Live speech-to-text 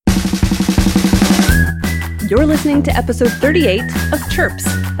You're listening to episode 38 of Chirps,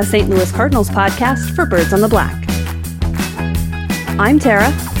 a St. Louis Cardinals podcast for Birds on the Black. I'm Tara,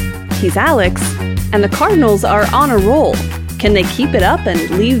 he's Alex, and the Cardinals are on a roll. Can they keep it up and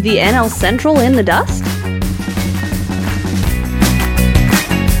leave the NL Central in the dust?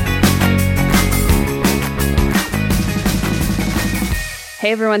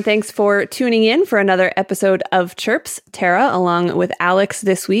 Hey everyone, thanks for tuning in for another episode of Chirps. Tara, along with Alex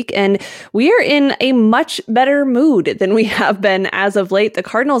this week, and we are in a much better mood than we have been as of late. The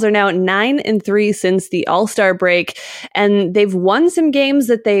Cardinals are now 9-3 since the All-Star break, and they've won some games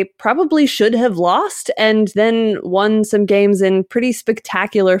that they probably should have lost, and then won some games in pretty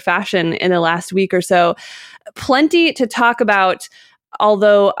spectacular fashion in the last week or so. Plenty to talk about.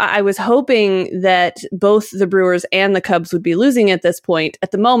 Although I was hoping that both the Brewers and the Cubs would be losing at this point.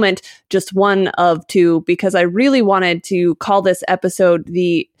 At the moment, just one of two, because I really wanted to call this episode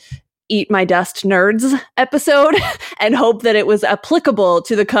the Eat My Dust Nerds episode and hope that it was applicable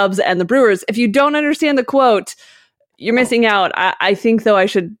to the Cubs and the Brewers. If you don't understand the quote, you're missing out. I think, though, I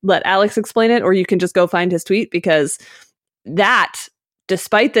should let Alex explain it, or you can just go find his tweet, because that,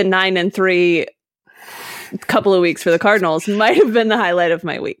 despite the 9-3 couple of weeks for the Cardinals, might have been the highlight of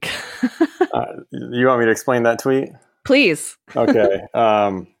my week. You want me to explain that tweet? Please. Okay.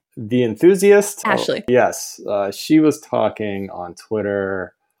 The enthusiast, Ashley. Yes. She was talking on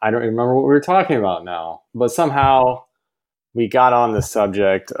Twitter. I don't remember what we were talking about now, but somehow we got on the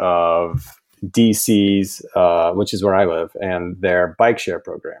subject of DC's, which is where I live, and their bike share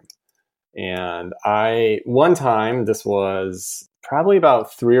program. And one time, this was probably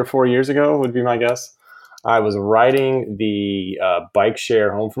about 3 or 4 years ago, would be my guess, I was riding the bike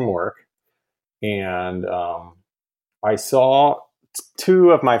share home from work, and I saw two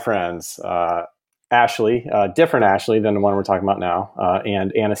of my friends, Ashley, different Ashley than the one we're talking about now,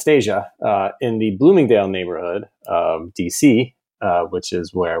 and Anastasia, in the Bloomingdale neighborhood of DC, which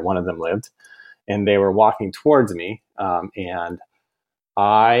is where one of them lived. And they were walking towards me, and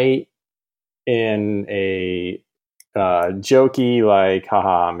I, in a jokey, like,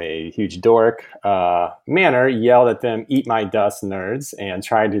 haha, I'm a huge dork manner, yelled at them, "Eat my dust, nerds," and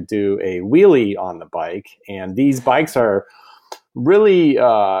tried to do a wheelie on the bike. And these bikes are really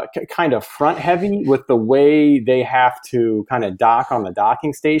kind of front heavy with the way they have to kind of dock on the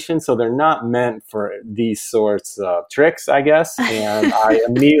docking station. So they're not meant for these sorts of tricks, I guess. And I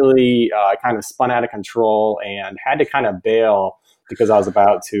immediately kind of spun out of control and had to kind of bail because I was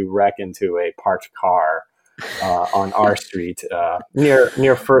about to wreck into a parked car on R Street,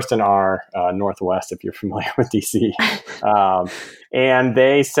 near First and R Northwest, if you're familiar with DC. And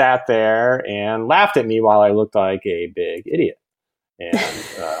they sat there and laughed at me while I looked like a big idiot.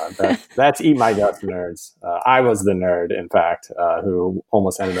 And that's Eat My Dust, nerds. I was the nerd, in fact, who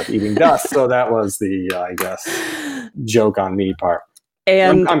almost ended up eating dust. So that was the, I guess, joke on me part.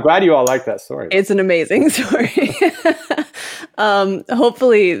 And I'm glad you all like that story. It's an amazing story.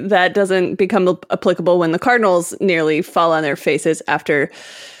 Hopefully that doesn't become applicable when the Cardinals nearly fall on their faces after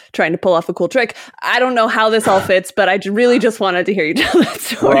trying to pull off a cool trick. I don't know how this all fits, but I really just wanted to hear you tell that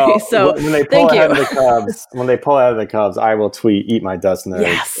story. Well, so when they pull out of the Cubs, I will tweet "Eat My Dust, nerds."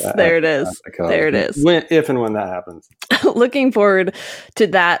 Yes, there it is. There it is. If and when that happens. Looking forward to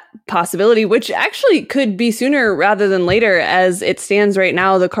that possibility, which actually could be sooner rather than later. As it stands right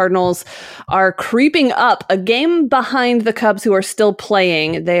now, the Cardinals are creeping up a game behind the Cubs, who are still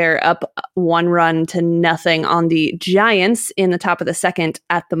playing. They're up 1-0 on the Giants in the top of the second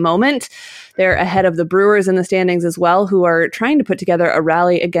at the moment. They're ahead of the Brewers in the standings as well, who are trying to put together a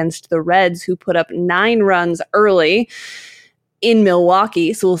rally against the Reds, who put up 9 runs early in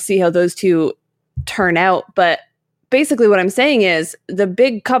Milwaukee. So we'll see how those two turn out. But basically what I'm saying is the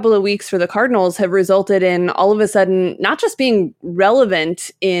big couple of weeks for the Cardinals have resulted in all of a sudden not just being relevant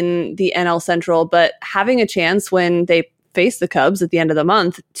in the NL Central, but having a chance when they face the Cubs at the end of the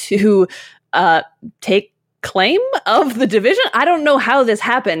month to take claim of the division. I don't know how this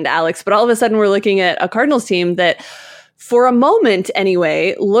happened, Alex, but all of a sudden we're looking at a Cardinals team that, for a moment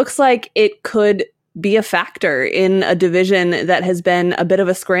anyway, looks like it could be a factor in a division that has been a bit of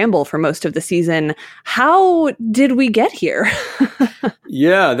a scramble for most of the season. How did we get here?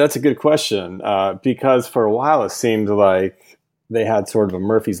 Yeah, that's a good question. Because for a while it seemed like they had sort of a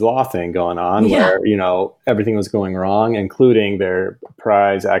Murphy's Law thing going on, where, everything was going wrong, including their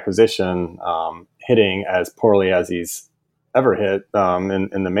prize acquisition hitting as poorly as he's ever hit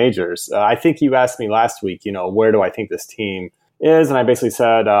in the majors. I think you asked me last week, where do I think this team is? And I basically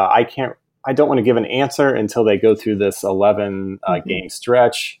said, I don't want to give an answer until they go through this 11 game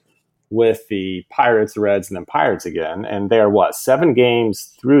stretch with the Pirates, Reds, and then Pirates again. And they're 7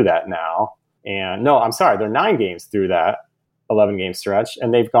 games through that now. And no, I'm sorry, they're 9 games through that 11 game stretch,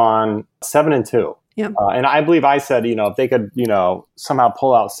 and they've gone 7-2. Yeah. And I believe I said, if they could, somehow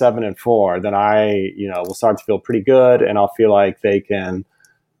pull out 7-4, then I, will start to feel pretty good, and I'll feel like they can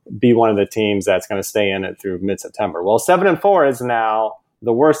be one of the teams that's going to stay in it through mid-September. Well, 7-4 is now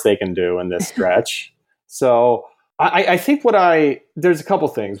the worst they can do in this stretch. So I think there's a couple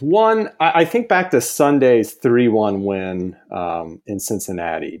things. One, I think back to Sunday's 3-1 win in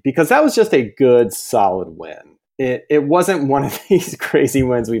Cincinnati, because that was just a good, solid win. It wasn't one of these crazy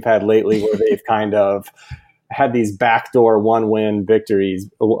wins we've had lately where they've kind of had these backdoor one-run victories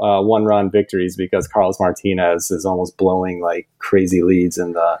because Carlos Martinez is almost blowing like crazy leads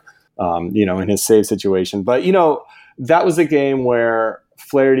in the, in his save situation. But, that was a game where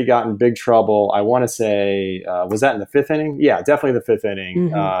Flaherty got in big trouble. I want to say, was that in the 5th inning? Yeah, definitely the 5th inning.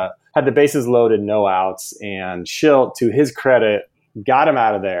 Mm-hmm. Had the bases loaded, no outs, and Schilt, to his credit, got him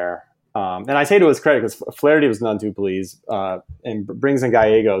out of there. And I say to his credit because Flaherty was none too pleased, and brings in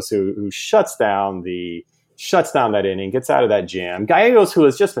Gallegos, who shuts down that inning, gets out of that jam. Gallegos, who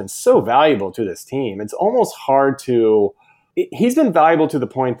has just been so valuable to this team, it's almost hard to. He's been valuable to the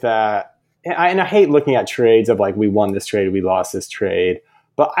point that, and I hate looking at trades of like, we won this trade, we lost this trade,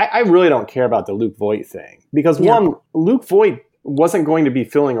 but I really don't care about the Luke Voit thing because one, Luke Voit wasn't going to be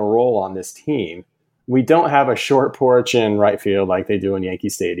filling a role on this team. We don't have a short porch in right field like they do in Yankee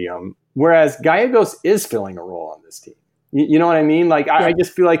Stadium. Whereas Gallegos is filling a role on this team. You know what I mean? Like, I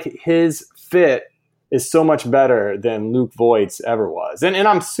just feel like his fit is so much better than Luke Voit's ever was. And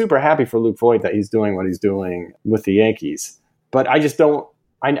I'm super happy for Luke Voit that he's doing what he's doing with the Yankees. But I just don't,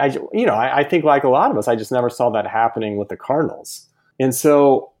 I think like a lot of us, I just never saw that happening with the Cardinals. And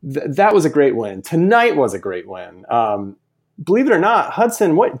so that was a great win. Tonight was a great win. Believe it or not,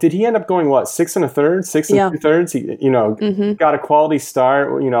 Hudson, did he end up going, 6 2/3? 6 2/3? He, got a quality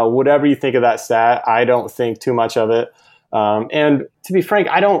start, whatever you think of that stat. I don't think too much of it. And to be frank,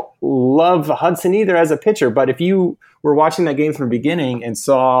 I don't love Hudson either as a pitcher, but if you were watching that game from the beginning and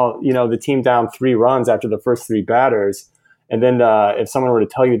saw, the team down 3 runs after the first 3 batters, and then if someone were to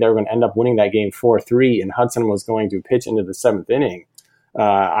tell you they were going to end up winning that game 4-3 and Hudson was going to pitch into the 7th inning,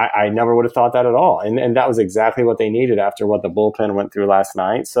 I never would have thought that at all. And that was exactly what they needed after what the bullpen went through last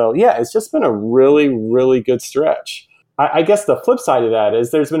night. So, yeah, it's just been a really, really good stretch. I guess the flip side of that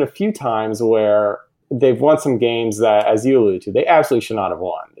is there's been a few times where they've won some games that, as you alluded to, they absolutely should not have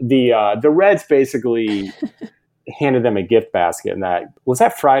won. The Reds basically handed them a gift basket. And was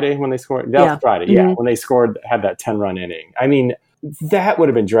that Friday when they scored? That was Friday, when they had that 10-run inning. I mean, that would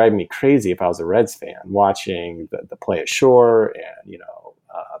have been driving me crazy if I was a Reds fan watching the play ashore, and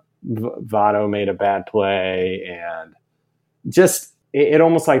Votto made a bad play, and just it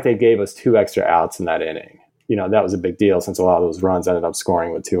almost like they gave us 2 extra outs in that inning. That was a big deal since a lot of those runs ended up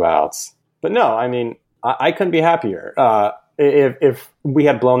scoring with 2 outs. But no, I mean, I couldn't be happier. If we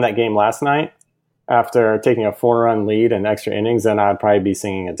had blown that game last night after taking a 4-run lead and extra innings, then I'd probably be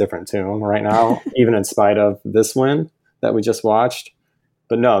singing a different tune right now, even in spite of this win that we just watched.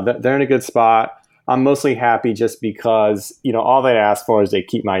 But no, they're in a good spot. I'm mostly happy just because, all they ask for is they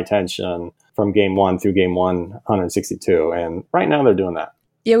keep my attention from game 1 through game 162. And right now they're doing that.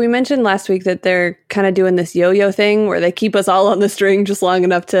 Yeah, we mentioned last week that they're kind of doing this yo-yo thing where they keep us all on the string just long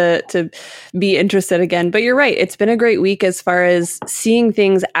enough to be interested again. But you're right. It's been a great week as far as seeing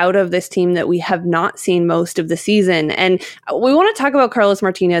things out of this team that we have not seen most of the season. And we want to talk about Carlos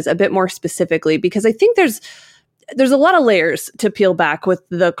Martinez a bit more specifically because I think there's a lot of layers to peel back with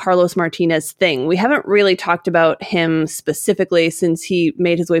the Carlos Martinez thing. We haven't really talked about him specifically since he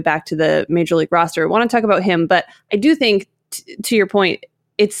made his way back to the Major League roster. I want to talk about him, but I do think, to your point,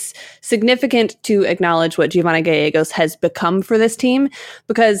 it's significant to acknowledge what Giovanni Gallegos has become for this team,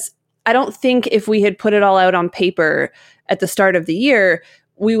 because I don't think if we had put it all out on paper at the start of the year,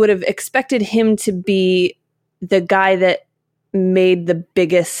 we would have expected him to be the guy that made the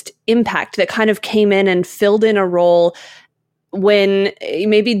biggest impact, that kind of came in and filled in a role when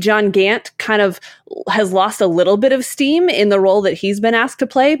maybe John Gant kind of has lost a little bit of steam in the role that he's been asked to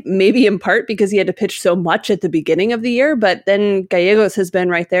play, maybe in part because he had to pitch so much at the beginning of the year. But then Gallegos has been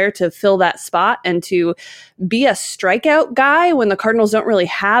right there to fill that spot and to be a strikeout guy when the Cardinals don't really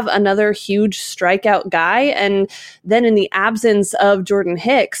have another huge strikeout guy. And then in the absence of Jordan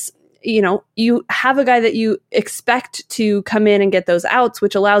Hicks, you have a guy that you expect to come in and get those outs,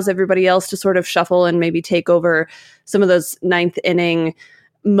 which allows everybody else to sort of shuffle and maybe take over some of those 9th inning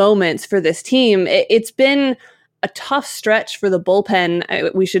moments for this team. It's been a tough stretch for the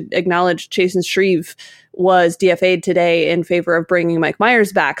bullpen. We should acknowledge Chasen Shreve was DFA'd today in favor of bringing Mike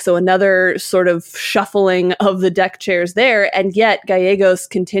Myers back. So another sort of shuffling of the deck chairs there. And yet Gallegos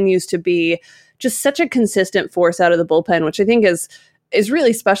continues to be just such a consistent force out of the bullpen, which I think is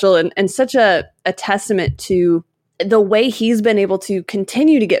really special and such a testament to the way he's been able to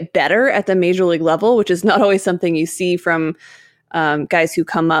continue to get better at the major league level, which is not always something you see from guys who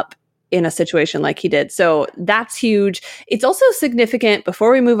come up in a situation like he did. So that's huge. It's also significant, before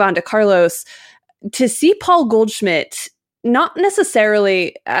we move on to Carlos, to see Paul Goldschmidt, not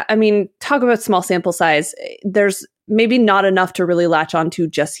necessarily, I mean, talk about small sample size. There's maybe not enough to really latch onto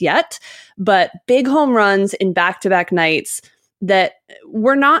just yet, but big home runs in back-to-back nights that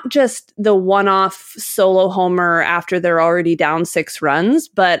were not just the one-off solo homer after they're already down 6 runs,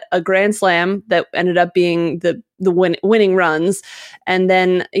 but a grand slam that ended up being the winning runs. And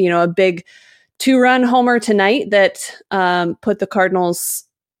then, a big 2-run homer tonight that put the Cardinals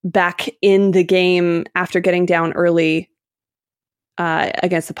back in the game after getting down early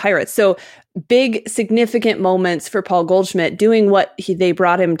against the Pirates. So big, significant moments for Paul Goldschmidt doing what they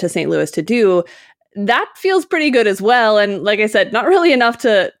brought him to St. Louis to do. That feels pretty good as well. And like I said, not really enough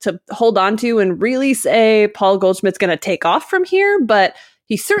to hold on to and really say Paul Goldschmidt's going to take off from here, but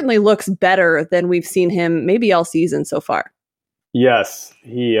he certainly looks better than we've seen him maybe all season so far. Yes.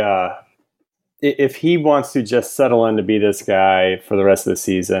 If he wants to just settle in to be this guy for the rest of the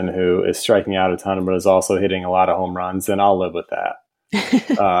season who is striking out a ton but is also hitting a lot of home runs, then I'll live with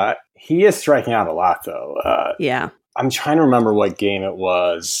that. He is striking out a lot, though. Yeah. I'm trying to remember what game it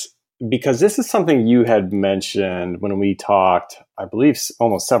was, because this is something you had mentioned when we talked, I believe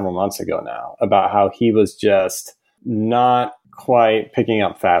almost several months ago now, about how he was just not quite picking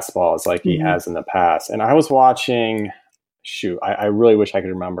up fastballs like he has in the past. And I was watching, I really wish I could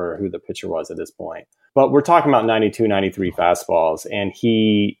remember who the pitcher was at this point. But we're talking about 92, 93 fastballs, and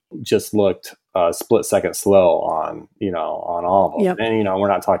he just looked a split second slow on all of them. Yep. And, we're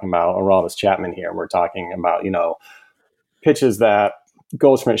not talking about Aroldis Chapman here. We're talking about, pitches that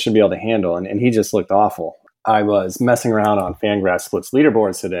Goldschmidt should be able to handle, and he just looked awful. I was messing around on Fangraphs Splits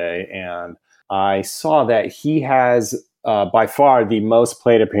leaderboards today, and I saw that he has by far the most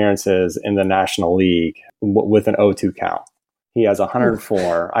plate appearances in the National League with an 0-2 count. He has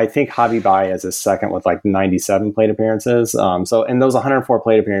 104. I think Javi Baez is second with like 97 plate appearances. So, and those 104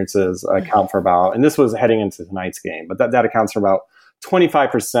 plate appearances account for about, and this was heading into tonight's game, but that accounts for about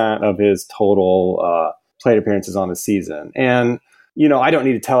 25% of his total plate appearances on the season. And I don't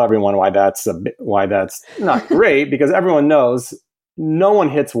need to tell everyone why that's not great, because everyone knows no one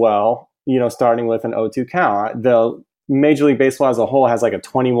hits well, starting with an 0-2 count. The Major League Baseball as a whole has like a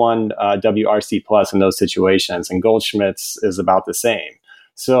 21 WRC plus in those situations, and Goldschmidt's is about the same.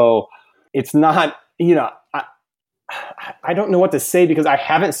 So it's not, I don't know what to say, because I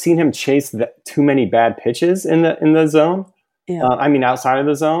haven't seen him chase too many bad pitches in the zone. Yeah. Outside of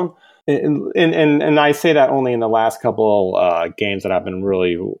the zone. And I say that only in the last couple games that I've been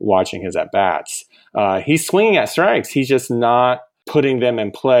really watching his at-bats. He's swinging at strikes. He's just not putting them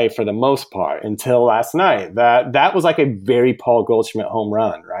in play for the most part until last night. That was like a very Paul Goldschmidt home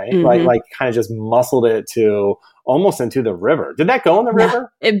run, right? Mm-hmm. Like kind of just muscled it to almost into the river. Did that go in the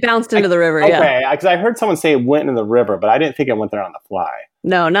river? It bounced into the river, yeah. Okay, because I heard someone say it went in the river, but I didn't think it went there on the fly.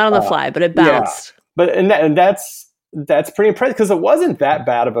 No, not on the fly, but it bounced. Yeah. But and that's pretty impressive, because it wasn't that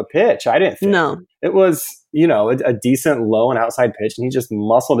bad of a pitch. I didn't think. No. It was, a decent low and outside pitch, and he just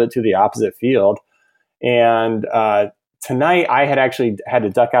muscled it to the opposite field. And tonight I had actually had to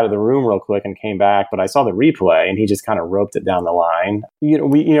duck out of the room real quick and came back, but I saw the replay and he just kind of roped it down the line.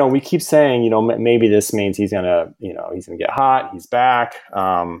 We keep saying, maybe this means he's gonna get hot. He's back.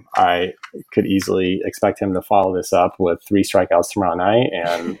 I could easily expect him to follow this up with 3 strikeouts tomorrow night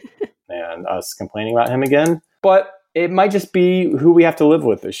and us complaining about him again. But it might just be who we have to live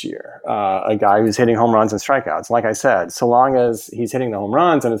with this year. A guy who's hitting home runs and strikeouts. Like I said, so long as he's hitting the home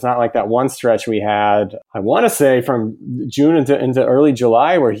runs, and it's not like that one stretch we had, I want to say from June into early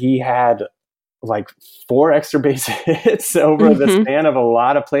July, where he had like 4 extra base hits over the span of a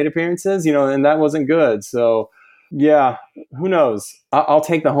lot of plate appearances, and that wasn't good. So yeah, who knows? I'll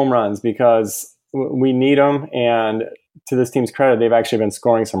take the home runs because we need them. And to this team's credit, they've actually been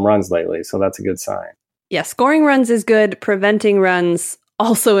scoring some runs lately. So that's a good sign. Yeah, scoring runs is good. Preventing runs,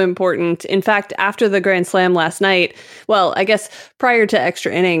 also important. In fact, after the grand slam last night, well, I guess prior to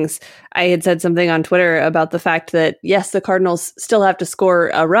extra innings, I had said something on Twitter about the fact that, yes, the Cardinals still have to score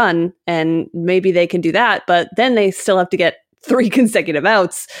a run, and maybe they can do that, but then they still have to get 3 consecutive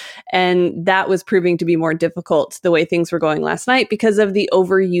outs. And that was proving to be more difficult the way things were going last night because of the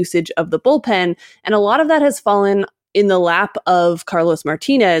overusage of the bullpen. And a lot of that has fallen in the lap of Carlos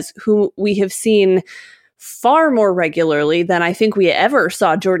Martinez, who we have seen far more regularly than I think we ever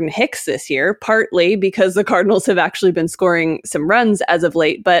saw Jordan Hicks this year, partly because the Cardinals have actually been scoring some runs as of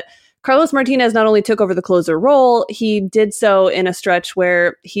late. But Carlos Martinez not only took over the closer role, he did so in a stretch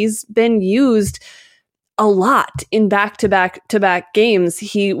where he's been used a lot in back-to-back games.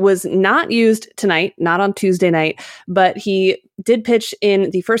 He was not used tonight, not on Tuesday night, but he did pitch in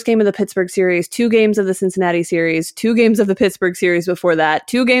the first game of the Pittsburgh series, 2 games of the Cincinnati series, 2 games of the Pittsburgh series before that,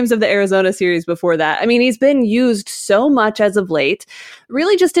 2 games of the Arizona series before that. I mean, he's been used so much as of late,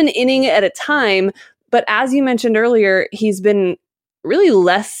 really just an inning at a time. But as you mentioned earlier, he's been really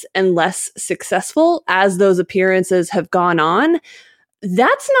less and less successful as those appearances have gone on.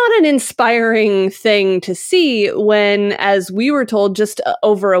 That's not an inspiring thing to see when, as we were told just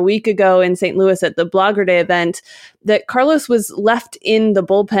over a week ago in St. Louis at the Blogger Day event, that Carlos was left in the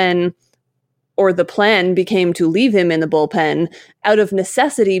bullpen, or the plan became to leave him in the bullpen out of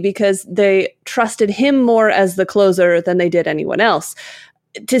necessity because they trusted him more as the closer than they did anyone else.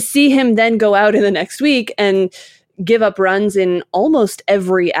 To see him then go out in the next week and give up runs in almost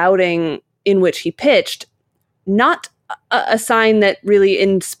every outing in which he pitched, not a sign that really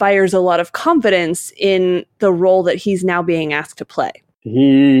inspires a lot of confidence in the role that he's now being asked to play.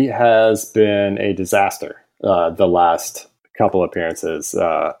 He has been a disaster the last couple appearances.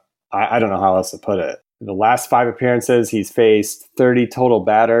 I don't know how else to put it. The last 5 appearances, he's faced 30 total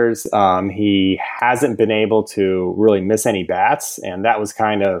batters. He hasn't been able to really miss any bats, and that was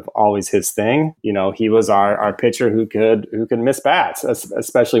kind of always his thing. You know, he was our pitcher who could miss bats,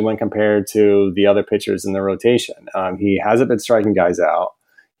 especially when compared to the other pitchers in the rotation. He hasn't been striking guys out.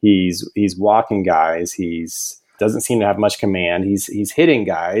 He's walking guys. Doesn't seem to have much command. He's hitting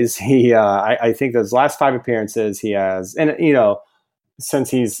guys. I think those last 5 appearances he has, and you know,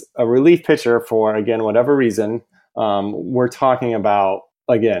 since he's a relief pitcher for, again, whatever reason, we're talking about,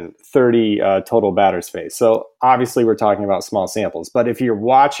 again, 30 total batter space. So obviously we're talking about small samples. But if you've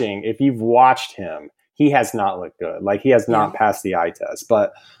watched him, he has not looked good. Like, he has not passed the eye test.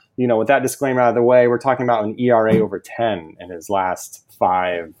 But, you know, with that disclaimer out of the way, we're talking about an ERA over 10 in his last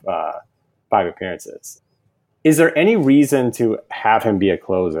 5 appearances. Is there any reason to have him be a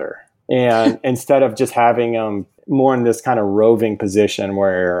closer? And instead of just having him more in this kind of roving position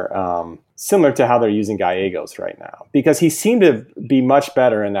where, similar to how they're using Gallegos right now, because he seemed to be much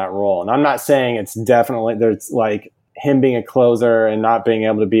better in that role. And I'm not saying it's definitely, there's like him being a closer and not being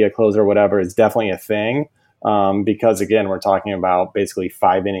able to be a closer, whatever, is definitely a thing. Because again, we're talking about basically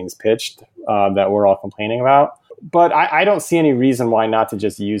 5 innings pitched that we're all complaining about. But I don't see any reason why not to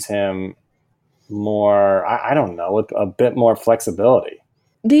just use him more, I don't know, with a bit more flexibility.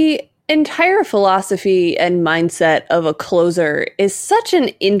 The entire philosophy and mindset of a closer is such an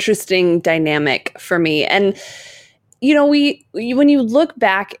interesting dynamic for me. And, you know, when you look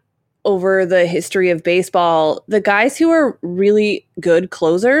back over the history of baseball, the guys who are really good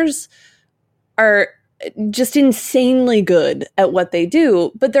closers are just insanely good at what they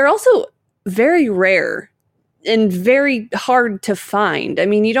do, but they're also very rare and very hard to find. I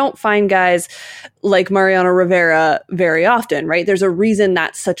mean, you don't find guys like Mariano Rivera very often, right? There's a reason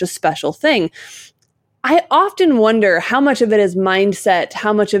that's such a special thing. I often wonder how much of it is mindset,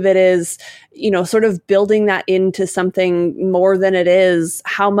 how much of it is, you know, sort of building that into something more than it is,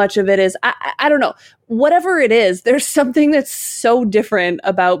 how much of it is, I don't know. Whatever it is, there's something that's so different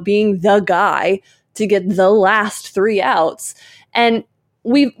about being the guy to get the last 3 outs. And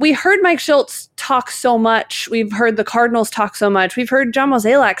we heard Mike Shildt talk so much. We've heard the Cardinals talk so much. We've heard John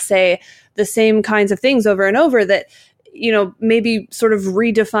Mozeliak say the same kinds of things over and over that, you know, maybe sort of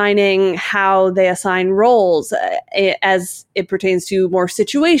redefining how they assign roles as it pertains to more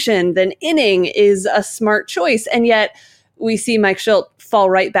situation than inning is a smart choice. And yet we see Mike Shildt fall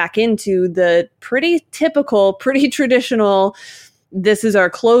right back into the pretty typical, pretty traditional, this is our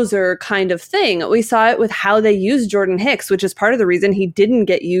closer kind of thing. We saw it with how they used Jordan Hicks, which is part of the reason he didn't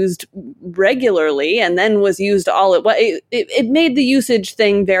get used regularly and then was used all at once. It made the usage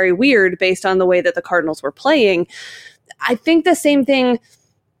thing very weird based on the way that the Cardinals were playing. I think the same thing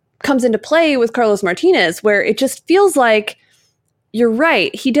comes into play with Carlos Martinez, where it just feels like, you're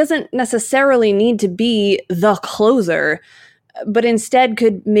right, he doesn't necessarily need to be the closer, but instead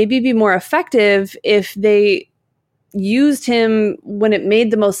could maybe be more effective if they used him when it made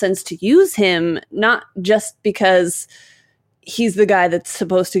the most sense to use him, not just because he's the guy that's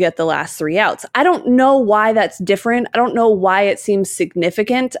supposed to get the last 3 outs. I don't know why that's different. I don't know why it seems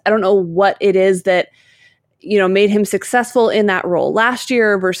significant. I don't know what it is that, made him successful in that role last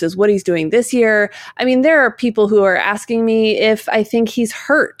year versus what he's doing this year. I mean, there are people who are asking me if I think he's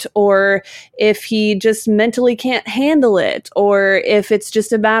hurt or if he just mentally can't handle it or if it's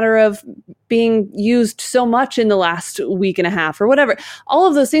just a matter of being used so much in the last week and a half or whatever. All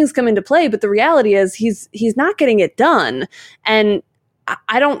of those things come into play, but the reality is he's not getting it done. And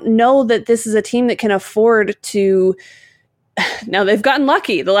I don't know that this is a team that can afford to. Now, they've gotten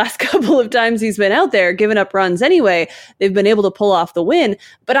lucky the last couple of times he's been out there, giving up runs anyway. They've been able to pull off the win,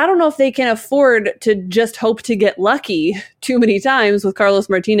 but I don't know if they can afford to just hope to get lucky too many times with Carlos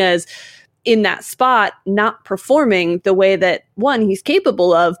Martinez in that spot, not performing the way that, one, he's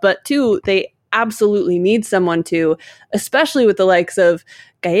capable of, but two, they absolutely need someone to, especially with the likes of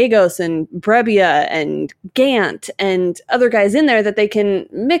Gallegos and Brebbia and Gant and other guys in there that they can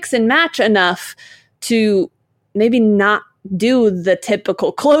mix and match enough to maybe not do the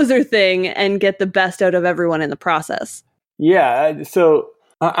typical closer thing and get the best out of everyone in the process. Yeah. So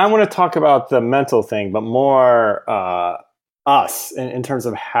I want to talk about the mental thing, but more us in terms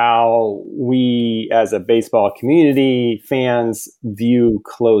of how we as a baseball community fans view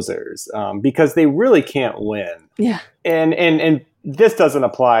closers, because they really can't win. Yeah. And this doesn't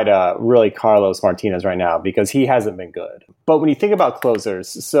apply to really Carlos Martinez right now because he hasn't been good. But when you think about closers,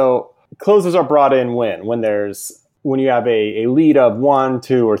 so closers are brought in when you have a lead of 1,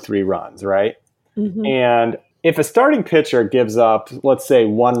 2, or 3 runs, right? Mm-hmm. And if a starting pitcher gives up, let's say,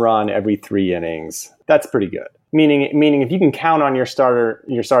 1 run every 3 innings, that's pretty good. Meaning if you can count on your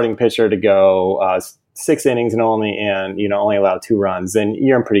starting pitcher to go 6 innings and only allow 2 runs, then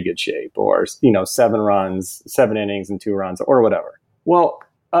you're in pretty good shape. Or 7 innings and 2 runs, or whatever. Well,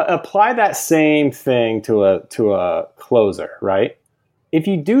 apply that same thing to a closer, right? If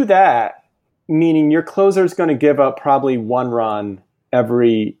you do that, meaning your closer is going to give up probably 1 run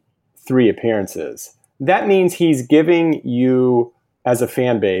every 3 appearances. That means he's giving you, as a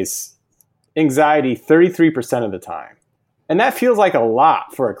fan base, anxiety 33% of the time. And that feels like a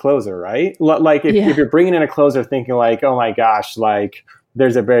lot for a closer, right? Like if you're bringing in a closer thinking like, oh my gosh, like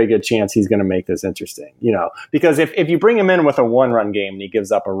there's a very good chance he's going to make this interesting, because if you bring him in with a 1-run game and he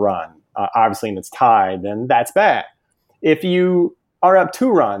gives up a run, obviously, and it's tied, then that's bad. If you are up 2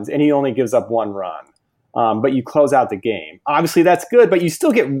 runs and he only gives up 1 run, but you close out the game, obviously that's good, but you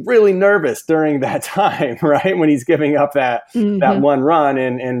still get really nervous during that time, right? When he's giving up that 1 run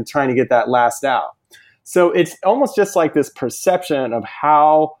and trying to get that last out. So it's almost just like this perception of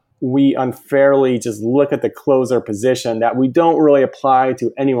how we unfairly just look at the closer position that we don't really apply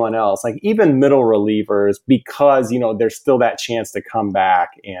to anyone else, like even middle relievers, because, there's still that chance to come back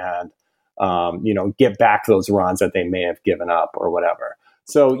and get back those runs that they may have given up or whatever.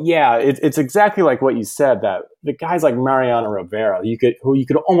 So yeah, it's exactly like what you said, that the guys like Mariano Rivera, who you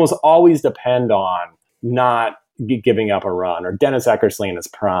could almost always depend on not giving up a run, or Dennis Eckersley in his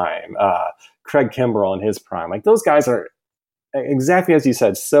prime, Craig Kimbrell in his prime. Like those guys are exactly as you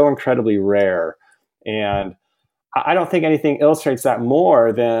said, so incredibly rare. And I don't think anything illustrates that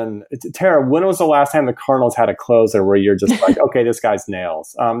more than, Tara, when was the last time the Cardinals had a closer where you're just like, okay, this guy's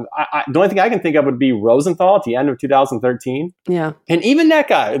nails? The only thing I can think of would be Rosenthal at the end of 2013. Yeah. And even that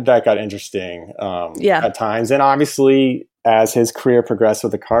got interesting at times. And obviously, as his career progressed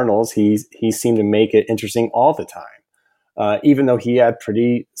with the Cardinals, he seemed to make it interesting all the time, even though he had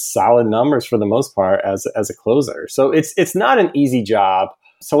pretty solid numbers for the most part as a closer. So it's not an easy job.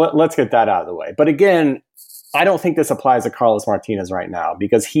 So let's get that out of the way. But again, I don't think this applies to Carlos Martinez right now,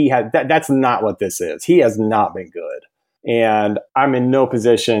 because that's not what this is. He has not been good. And I'm in no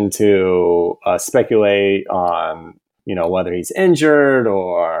position to speculate on, whether he's injured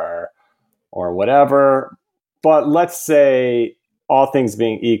or whatever. But let's say, all things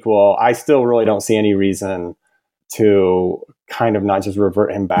being equal, I still really don't see any reason to kind of not just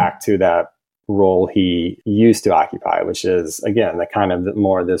revert him back to that role he used to occupy, which is, again, the kind of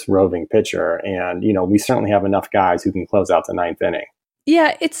more this roving pitcher. And, we certainly have enough guys who can close out the 9th inning.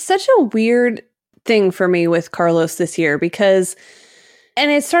 Yeah, it's such a weird thing for me with Carlos this year because,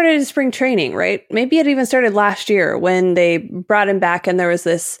 and it started in spring training, right? Maybe it even started last year when they brought him back and there was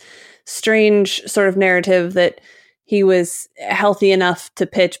this strange sort of narrative that he was healthy enough to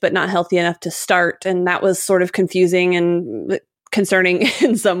pitch, but not healthy enough to start. And that was sort of confusing and concerning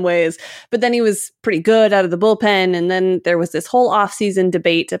in some ways. But then he was pretty good out of the bullpen. And then there was this whole offseason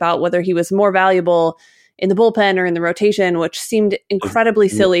debate about whether he was more valuable in the bullpen or in the rotation, which seemed incredibly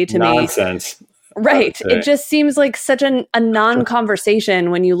silly to me. Nonsense. Right. It just seems like such a non-conversation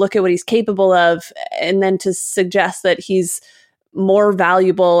when you look at what he's capable of, and then to suggest that he's more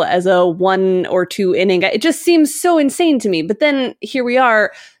valuable as a 1 or 2 inning guy. It just seems so insane to me. But then here we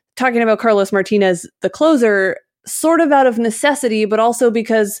are talking about Carlos Martinez, the closer, sort of out of necessity, but also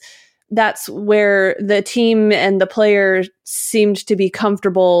because that's where the team and the player seemed to be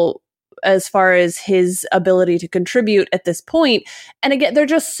comfortable as far as his ability to contribute at this point. And again, there are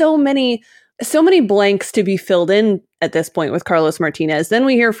just so many blanks to be filled in at this point with Carlos Martinez. Then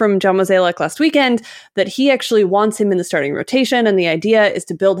we hear from John Mozeliak last weekend that he actually wants him in the starting rotation. And the idea is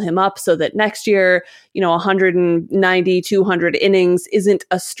to build him up so that next year, 190, 200 innings isn't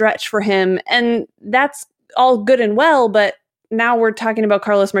a stretch for him. And that's all good and well. But now we're talking about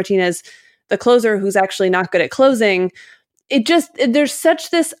Carlos Martinez, the closer who's actually not good at closing. There's such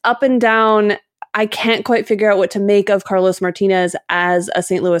this up and down. I can't quite figure out what to make of Carlos Martinez as a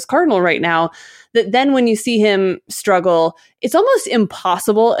St. Louis Cardinal right now, that then when you see him struggle, it's almost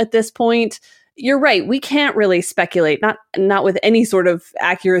impossible at this point. You're right. We can't really speculate, not with any sort of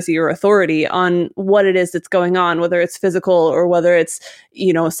accuracy or authority on what it is that's going on, whether it's physical or whether it's,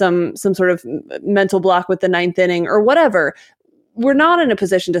 some sort of mental block with the ninth inning or whatever. We're not in a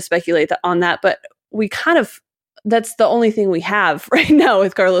position to speculate on that, but that's the only thing we have right now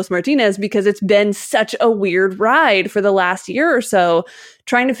with Carlos Martinez, because it's been such a weird ride for the last year or so,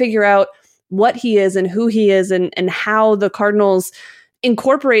 trying to figure out what he is and who he is and how the Cardinals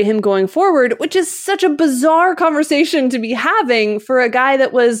incorporate him going forward, which is such a bizarre conversation to be having for a guy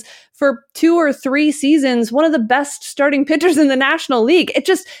that was, for 2 or 3 seasons, one of the best starting pitchers in the National League.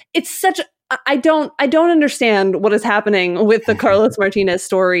 I don't understand what is happening with the Carlos Martinez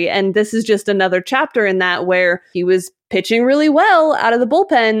story. And this is just another chapter in that, where he was pitching really well out of the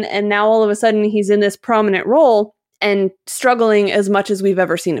bullpen. And now all of a sudden he's in this prominent role and struggling as much as we've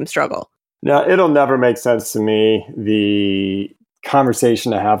ever seen him struggle. Now, it'll never make sense to me, the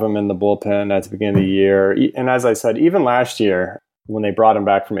conversation to have him in the bullpen at the beginning of the year. And as I said, even last year, when they brought him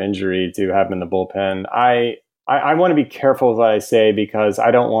back from injury to have him in the bullpen, I want to be careful with what I say, because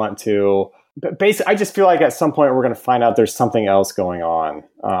I don't want to. But basically, I just feel like at some point we're going to find out there's something else going on.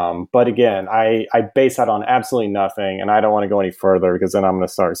 But again, I base that on absolutely nothing, and I don't want to go any further, because then I'm going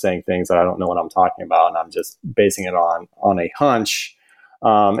to start saying things that I don't know what I'm talking about, and I'm just basing it on a hunch.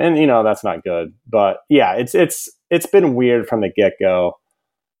 And that's not good. But yeah, it's been weird from the get-go,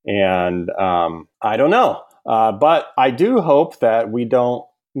 and I don't know. But I do hope that we don't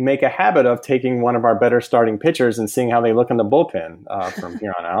make a habit of taking one of our better starting pitchers and seeing how they look in the bullpen from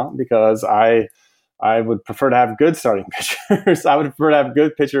here on out, because I would prefer to have good starting pitchers. I would prefer to have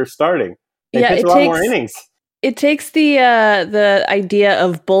good pitchers starting. They pitch a lot more innings. It takes the idea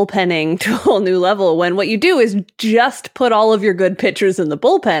of bullpenning to a whole new level, when what you do is just put all of your good pitchers in the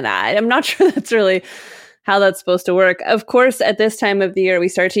bullpen. I'm not sure that's really how that's supposed to work. Of course, at this time of the year, we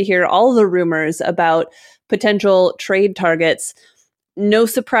start to hear all the rumors about potential trade targets. No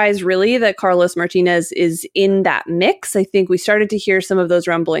surprise, really, that Carlos Martinez is in that mix. I think we started to hear some of those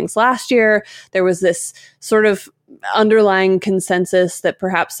rumblings last year. There was this sort of underlying consensus that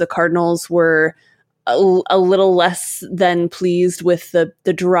perhaps the Cardinals were a little less than pleased with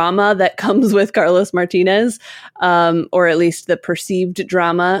the drama that comes with Carlos Martinez, or at least the perceived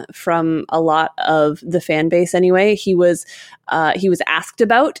drama from a lot of the fan base. Anyway, he was asked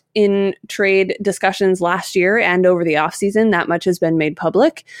about in trade discussions last year and over the offseason. That much has been made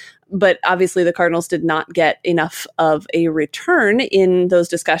public. But obviously the Cardinals did not get enough of a return in those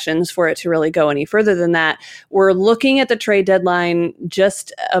discussions for it to really go any further than that. We're looking at the trade deadline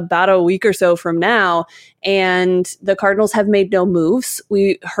just about a week or so from now, and the Cardinals have made no moves.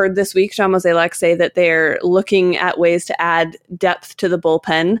 We heard this week John Mozeliak say that they're looking at ways to add depth to the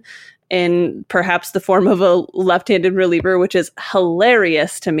bullpen, in perhaps the form of a left-handed reliever, which is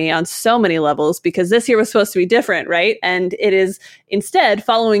hilarious to me on so many levels, because this year was supposed to be different, right? And it is instead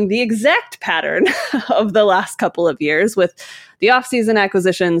following the exact pattern of the last couple of years with the offseason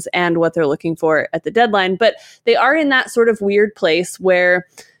acquisitions and what they're looking for at the deadline. But they are in that sort of weird place where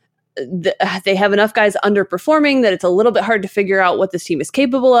they have enough guys underperforming that it's a little bit hard to figure out what this team is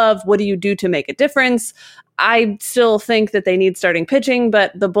capable of. What do you do to make a difference? I still think that they need starting pitching,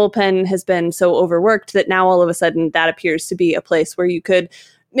 but the bullpen has been so overworked that now all of a sudden that appears to be a place where you could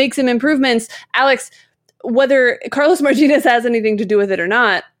make some improvements. Alex, whether Carlos Martinez has anything to do with it or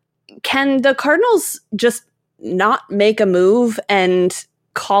not, can the Cardinals just not make a move and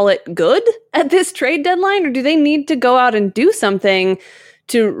call it good at this trade deadline? Or do they need to go out and do something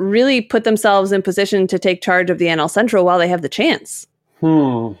to really put themselves in position to take charge of the NL Central while they have the chance?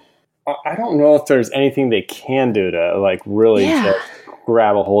 I don't know if there's anything they can do to really just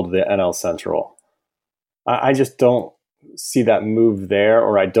grab a hold of the NL Central. I just don't see that move there,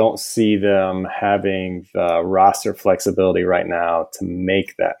 or I don't see them having the roster flexibility right now to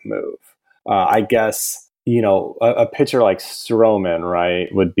make that move. I guess a pitcher like Stroman,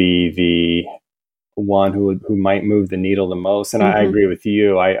 right, would be the one who might move the needle the most. And I agree with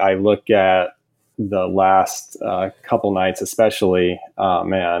you. I look at the last couple nights, especially,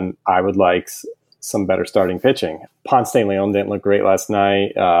 man, I would like some better starting pitching. Ponce de Leon didn't look great last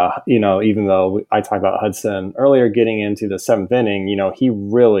night. Even though I talked about Hudson earlier getting into the seventh inning, he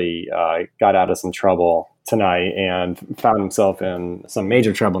really got out of some trouble tonight and found himself in some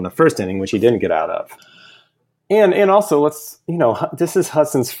major trouble in the first inning, which he didn't get out of. And also, this is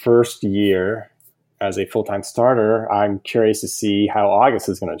Hudson's first year as a full-time starter. I'm curious to see how August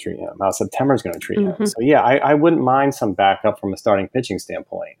is going to treat him, how September is going to treat him. So, yeah, I wouldn't mind some backup from a starting pitching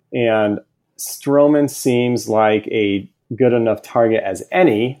standpoint. And Stroman seems like a good enough target as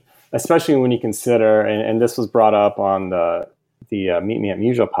any, especially when you consider, and this was brought up on the Meet Me at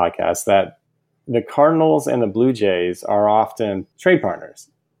Musial podcast, that the Cardinals and the Blue Jays are often trade partners.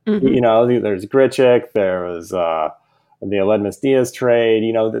 There's Grichuk, there was the Aledmus Diaz trade.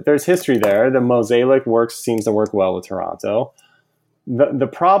 There's history there. The mosaic seems to work well with Toronto. The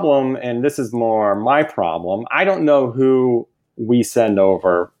problem, and this is more my problem, I don't know who we send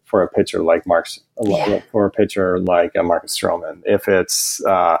over for a pitcher like Marcus Stroman. If it's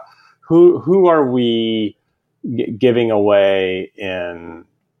who are we giving away in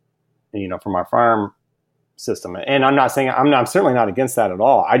from our farm system? And I'm certainly not against that at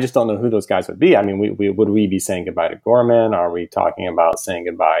all. I just don't know who those guys would be. I mean, would we be saying goodbye to Gorman? Are we talking about saying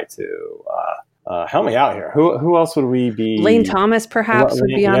goodbye to help me out here? Who else would we be? Lane Thomas perhaps would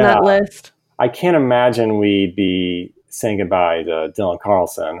be on that list. I can't imagine we'd be saying goodbye to Dylan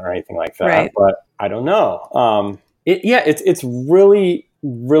Carlson or anything like that, right. But I don't know. It's really,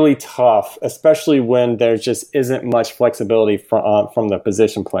 really tough, especially when there just isn't much flexibility from the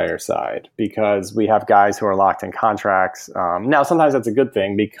position player side, because we have guys who are locked in contracts. Now, sometimes that's a good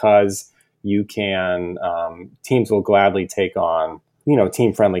thing because you can teams will gladly take on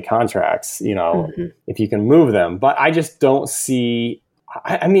team friendly contracts. If you can move them, but I just don't see.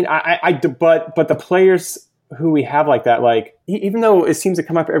 But the players who we have like that, like, even though it seems to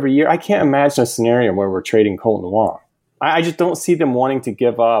come up every year, I can't imagine a scenario where we're trading Colton Wong. I just don't see them wanting to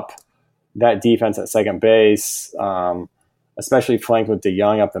give up that defense at second base, especially flanked with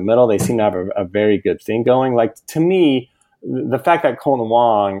DeYoung up the middle. They seem to have a very good thing going. Like, to me, the fact that Colton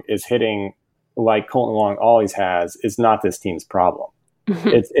Wong is hitting like Colton Wong always has is not this team's problem.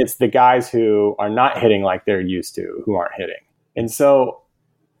 It's the guys who are not hitting like they're used to who aren't hitting. And so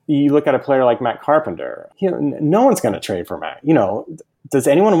you look at a player like Matt Carpenter. No one's going to trade for Matt. Does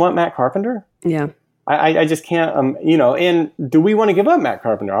anyone want Matt Carpenter? Yeah. I just can't, and do we want to give up Matt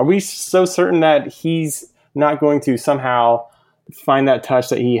Carpenter? Are we so certain that he's not going to somehow find that touch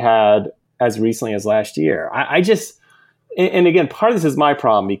that he had as recently as last year? And again, part of this is my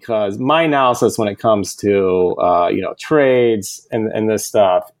problem, because my analysis when it comes to, trades and this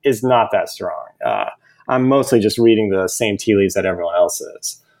stuff is not that strong. I'm mostly just reading the same tea leaves that everyone else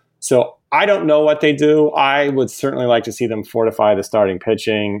is. So I don't know what they do. I would certainly like to see them fortify the starting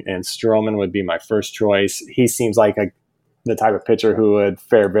pitching, and Stroman would be my first choice. He seems like the type of pitcher who would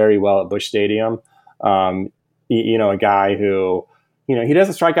fare very well at Busch Stadium. A guy who, he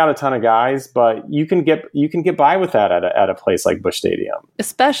doesn't strike out a ton of guys, but you can get by with that at a place like Busch Stadium,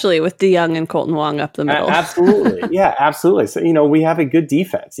 especially with DeYoung and Colton Wong up the middle. Absolutely, yeah, absolutely. So we have a good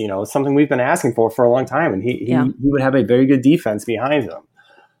defense. Something we've been asking for a long time, and he would have a very good defense behind him.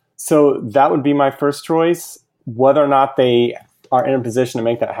 So that would be my first choice. Whether or not they are in a position to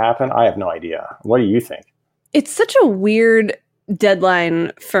make that happen, I have no idea. What do you think? It's such a weird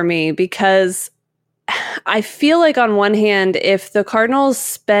deadline for me, because I feel like on one hand, if the Cardinals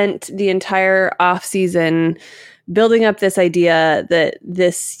spent the entire offseason building up this idea that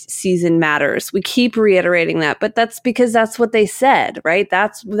this season matters, we keep reiterating that, but that's because that's what they said, right?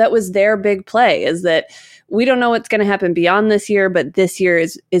 That was their big play, is that we don't know what's going to happen beyond this year, but this year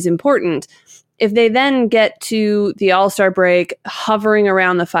is important. If they then get to the All-Star break, hovering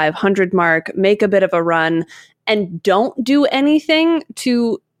around the 500 mark, make a bit of a run, and don't do anything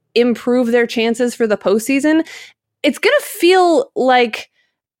to improve their chances for the postseason, it's going to feel like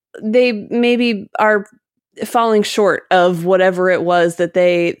they maybe are falling short of whatever it was that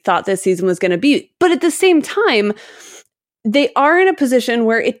they thought this season was going to be. But at the same time, they are in a position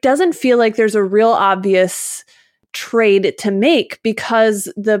where it doesn't feel like there's a real obvious trade to make, because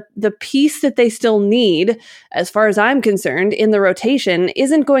the piece that they still need, as far as I'm concerned, in the rotation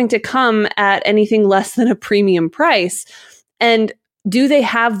isn't going to come at anything less than a premium price. And do they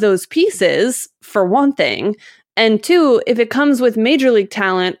have those pieces, for one thing? And two, if it comes with major league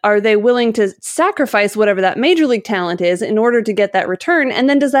talent, are they willing to sacrifice whatever that major league talent is in order to get that return? And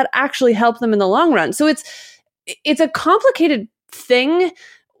then does that actually help them in the long run? So it's a complicated thing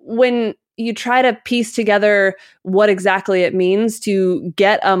when you try to piece together what exactly it means to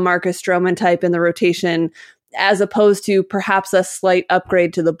get a Marcus Stroman type in the rotation, as opposed to perhaps a slight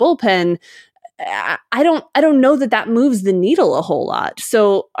upgrade to the bullpen. I don't know that moves the needle a whole lot.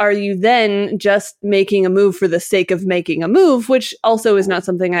 So are you then just making a move for the sake of making a move, which also is not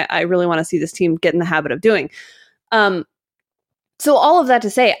something I really want to see this team get in the habit of doing. So all of that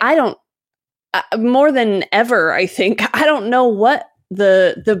to say, I don't, more than ever, I think, I don't know what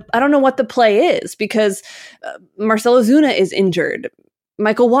I don't know what the play is, because Marcell Ozuna is injured.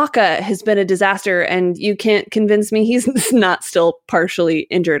 Michael Wacha has been a disaster, and you can't convince me he's not still partially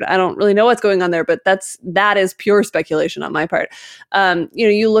injured. I don't really know what's going on there, but that is pure speculation on my part.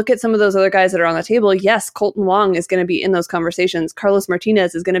 You look at some of those other guys that are on the table. Yes, Kolten Wong is going to be in those conversations. Carlos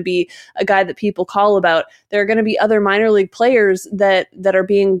Martinez is going to be a guy that people call about. There are going to be other minor league players that are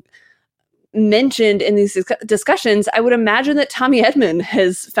being mentioned in these discussions. I would imagine that Tommy Edman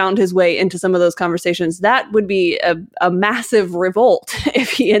has found his way into some of those conversations. That would be a massive revolt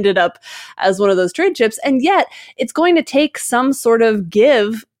if he ended up as one of those trade chips. And yet it's going to take some sort of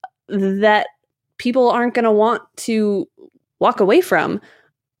give that people aren't going to want to walk away from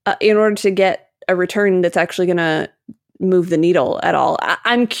in order to get a return that's actually going to move the needle at all.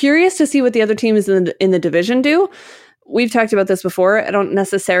 I'm curious to see what the other teams in the division do. We've talked about this before. I don't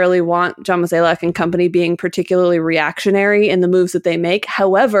necessarily want John Mozeliak and company being particularly reactionary in the moves that they make.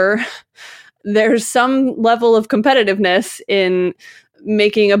 However, there's some level of competitiveness in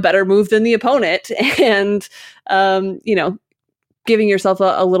making a better move than the opponent and, giving yourself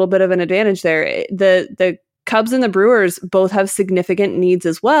a little bit of an advantage there. The Cubs and the Brewers both have significant needs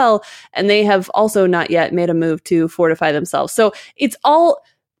as well, and they have also not yet made a move to fortify themselves. So it's all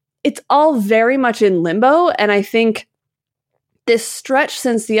very much in limbo, and I think this stretch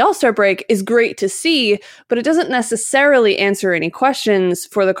since the All-Star break is great to see, but it doesn't necessarily answer any questions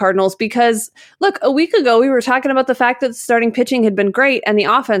for the Cardinals because, look, a week ago we were talking about the fact that the starting pitching had been great and the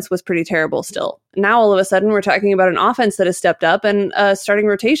offense was pretty terrible still. Now all of a sudden we're talking about an offense that has stepped up and a starting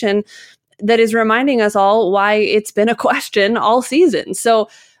rotation that is reminding us all why it's been a question all season. So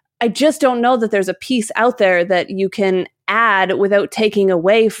I just don't know that there's a piece out there that you can add without taking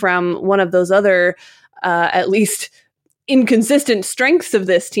away from one of those other, at least inconsistent strengths of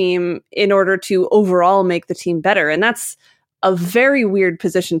this team in order to overall make the team better. And that's a very weird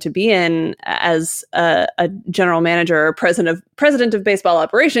position to be in as a general manager or president of baseball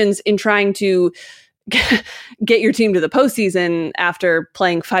operations in trying to get your team to the postseason after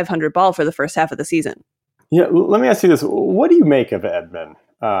playing 500 ball for the first half of the season. Yeah, let me ask you this. What do you make of Edman?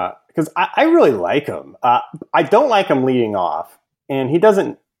 Because I really like him. I don't like him leading off. And he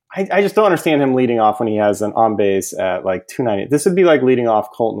doesn't, I just don't understand him leading off when he has an on base at like 290. This would be like leading off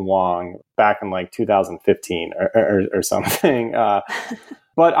Kolten Wong back in like 2015 or something.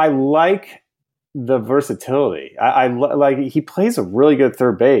 But I like the versatility. I like he plays a really good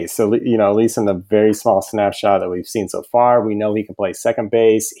third base. So, at least in the very small snapshot that we've seen so far, we know he can play second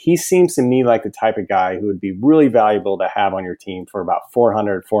base. He seems to me like the type of guy who would be really valuable to have on your team for about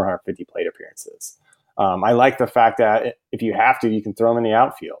 450 plate appearances. I like the fact that if you have to, you can throw him in the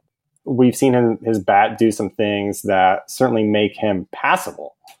outfield. We've seen his bat do some things that certainly make him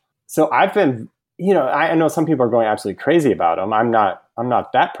passable. So I've been, I know some people are going absolutely crazy about him. I'm not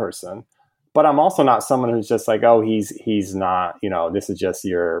that person, but I'm also not someone who's just like, oh, he's not, this is just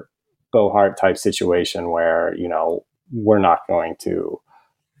your Bo Hart type situation where, we're not going to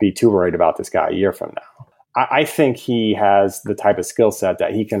be too worried about this guy a year from now. I think he has the type of skill set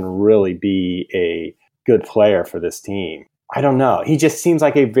that he can really be a good player for this team. I don't know. He just seems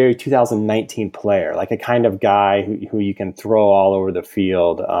like a very 2019 player, like a kind of guy who you can throw all over the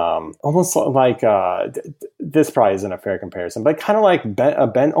field. Almost like this probably isn't a fair comparison, but kind of like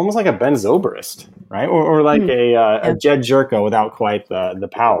almost like a Ben Zobrist, right? Or like a Jed Jerko without quite the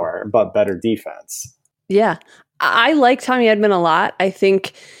power, but better defense. Yeah, I like Tommy Edman a lot. I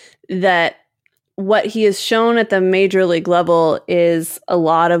think that what he has shown at the major league level is a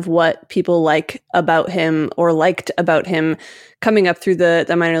lot of what people like about him or liked about him coming up through the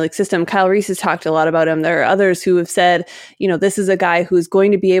minor league system. Kyle Reese has talked a lot about him. There are others who have said, this is a guy who's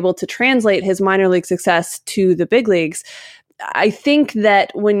going to be able to translate his minor league success to the big leagues. I think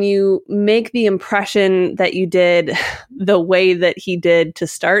that when you make the impression that you did the way that he did to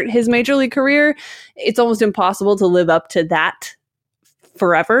start his major league career, it's almost impossible to live up to that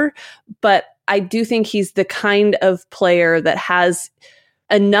forever. But I do think he's the kind of player that has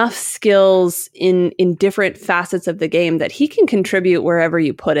enough skills in different facets of the game that he can contribute wherever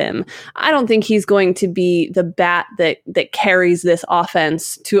you put him. I don't think he's going to be the bat that carries this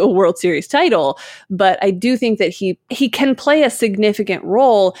offense to a World Series title, but I do think that he can play a significant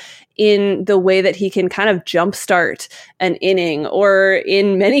role in the way that he can kind of jumpstart an inning, or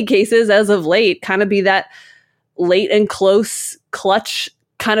in many cases as of late, kind of be that late and close clutch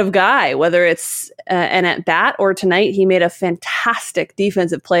kind of guy, whether it's an at bat, or tonight he made a fantastic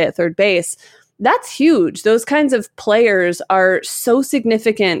defensive play at third base. That's huge. Those kinds of players are so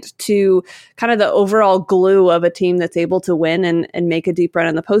significant to kind of the overall glue of a team that's able to win and make a deep run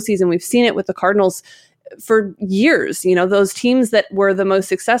in the postseason. We've seen it with the Cardinals for years. You know, those teams that were the most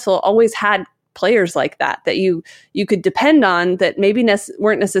successful always had players like that you could depend on, that maybe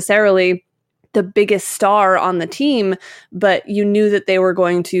weren't necessarily the biggest star on the team, but you knew that they were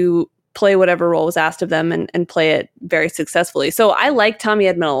going to play whatever role was asked of them and play it very successfully. So I like Tommy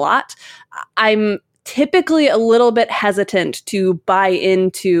Edman a lot. I'm typically a little bit hesitant to buy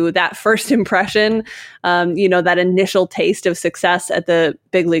into that first impression, that initial taste of success at the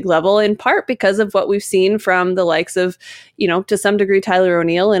big league level, in part because of what we've seen from the likes of, to some degree, Tyler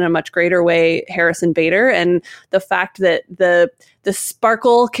O'Neill, in a much greater way, Harrison Bader, and the fact that the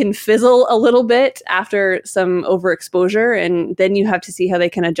sparkle can fizzle a little bit after some overexposure, and then you have to see how they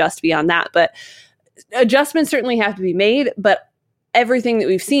can adjust beyond that. But adjustments certainly have to be made, but everything that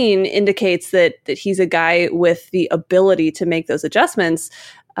we've seen indicates that he's a guy with the ability to make those adjustments.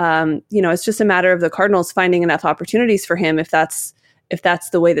 It's just a matter of the Cardinals finding enough opportunities for him, if that's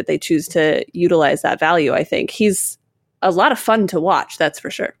the way that they choose to utilize that value. I think he's a lot of fun to watch, that's for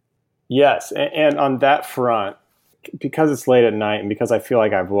sure. Yes, and on that front, because it's late at night and because I feel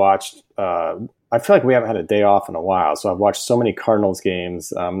like I've watched I feel like we haven't had a day off in a while, so I've watched so many Cardinals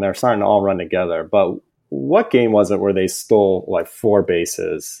games. They're starting to all run together. But what game was it where they stole like 4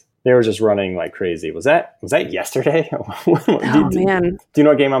 bases? They were just running like crazy. Was that yesterday? Man. Do you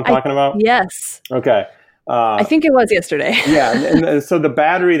know what game I'm talking about? Yes. Okay. I think it was yesterday. Yeah. And so the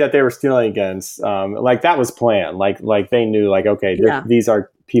battery that they were stealing against, that was planned. Like they knew, like, okay, these are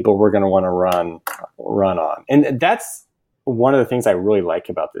people we're going to want to run on. And that's one of the things I really like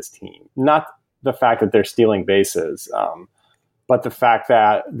about this team. Not the fact that they're stealing bases, but the fact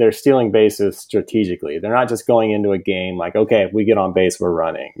that they're stealing bases strategically. They're not just going into a game like, okay, if we get on base, we're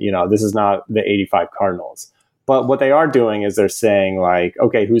running. This is not the 85 Cardinals. But what they are doing is they're saying, like,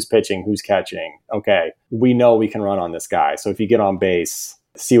 okay, who's pitching, who's catching? Okay, we know we can run on this guy. So if you get on base,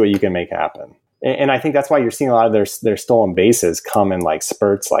 see what you can make happen. And I think that's why you're seeing a lot of their stolen bases come in like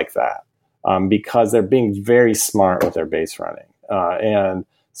spurts like that, because they're being very smart with their base running. And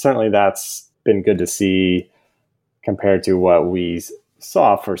certainly that's been good to see compared to what we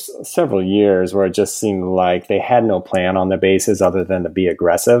saw for several years, where it just seemed like they had no plan on the bases other than to be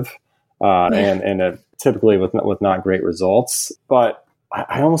aggressive, and typically with not great results. But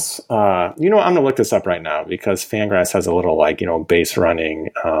I almost, I'm going to look this up right now because Fangraphs has a little base running.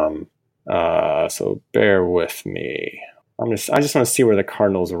 So bear with me. I just want to see where the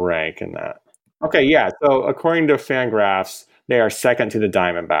Cardinals rank in that. Okay, yeah. So according to Fangraphs, they are second to the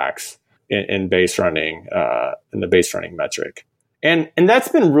Diamondbacks in base running, in the base running metric. And that's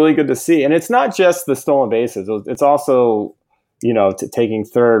been really good to see. And it's not just the stolen bases. It's also, taking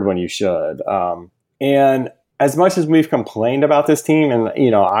third when you should. And as much as we've complained about this team,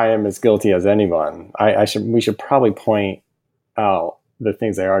 and, I am as guilty as anyone, we should probably point out the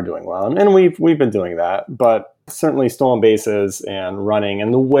things they are doing well. And we've been doing that. But certainly stolen bases and running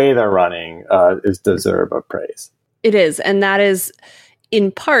and the way they're running is deserve of praise. It is. And that is in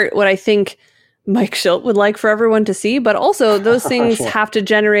part what I think Mike Shildt would like for everyone to see, but also those things have to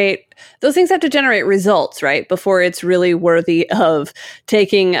generate results, right? Before it's really worthy of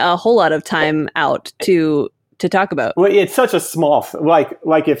taking a whole lot of time out to talk about. Well, it's such a small,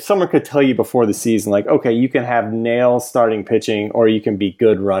 like if someone could tell you before the season, like, okay, you can have nails starting pitching, or you can be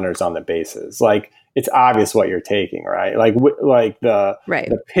good runners on the bases. Like, it's obvious what you're taking, right?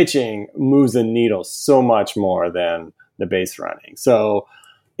 The pitching moves the needle so much more than the base running. So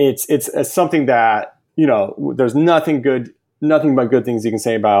it's something that, there's nothing but good things you can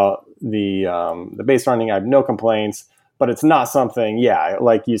say about the base running. I have no complaints, but it's not something,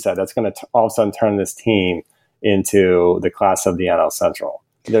 like you said, that's going to all of a sudden turn this team into the class of the NL Central.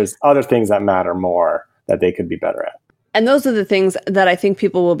 There's other things that matter more that they could be better at. And those are the things that I think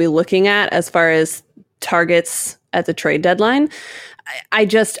people will be looking at as far as targets at the trade deadline. I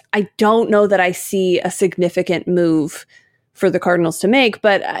don't know that I see a significant move for the Cardinals to make,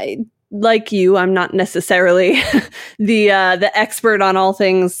 but like you, I'm not necessarily the expert on all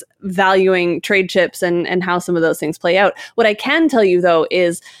things valuing trade chips and how some of those things play out. What I can tell you, though,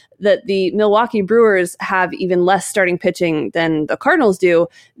 is that the Milwaukee Brewers have even less starting pitching than the Cardinals do.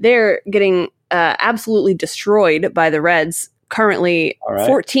 They're getting absolutely destroyed by the Reds, currently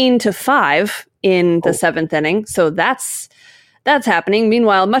 14-5 in the seventh inning. So that's happening.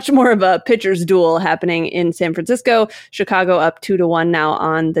 Meanwhile, much more of a pitcher's duel happening in San Francisco. Chicago up 2-1 now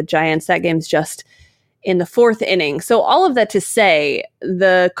on the Giants. That game's just in the fourth inning. So all of that to say,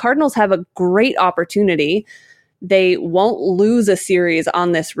 the Cardinals have a great opportunity. They won't lose a series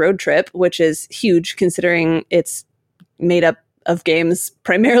on this road trip, which is huge considering it's made up of games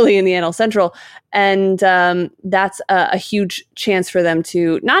primarily in the NL Central. And that's a huge chance for them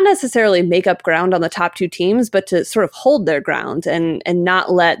to not necessarily make up ground on the top two teams, but to sort of hold their ground and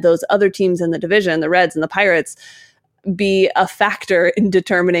not let those other teams in the division, the Reds and the Pirates, be a factor in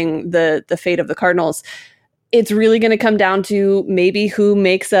determining the fate of the Cardinals. It's really going to come down to maybe who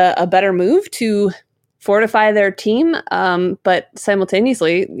makes a better move to fortify their team, but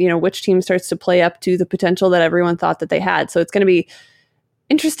simultaneously, which team starts to play up to the potential that everyone thought that they had. So it's going to be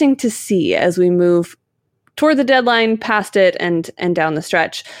interesting to see as we move toward the deadline, past it, and down the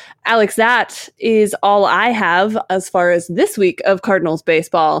stretch. Alex, that is all I have as far as this week of Cardinals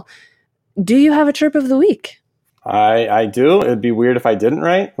baseball. Do you have a chirp of the week? I do. It'd be weird if I didn't,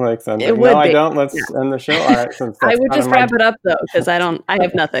 right? I don't. Let's end the show. All right. I would just wrap it up though, because I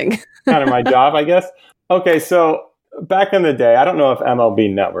have nothing. Kind of my job, I guess. Okay, so back in the day, I don't know if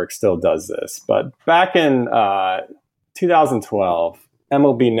MLB Network still does this, but back in 2012,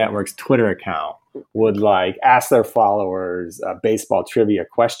 MLB Network's Twitter account would ask their followers baseball trivia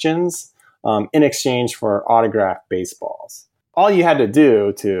questions in exchange for autographed baseballs. All you had to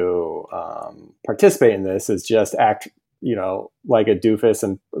do to participate in this is just act, like a doofus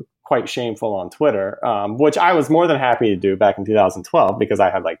and quite shameful on Twitter, which I was more than happy to do back in 2012 because I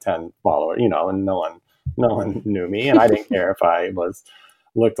had 10 followers, and no one knew me, and I didn't care if I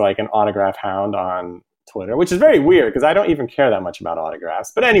looked like an autograph hound on Twitter, which is very weird because I don't even care that much about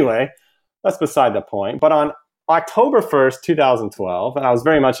autographs. But anyway, that's beside the point. But on October 1st, 2012, and I was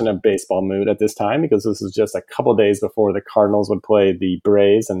very much in a baseball mood at this time because this was just a couple days before the Cardinals would play the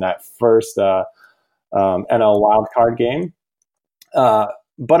Braves in that first NL wildcard game.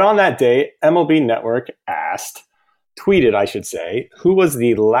 But on that day, MLB Network tweeted, I should say, who was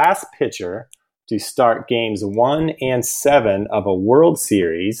the last pitcher to start games 1 and 7 of a World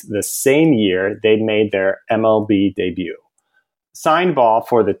Series the same year they made their MLB debut. Signed ball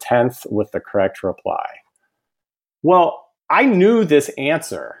for the 10th with the correct reply. Well, I knew this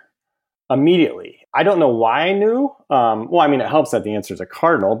answer immediately. I don't know why I knew. It helps that the answer is a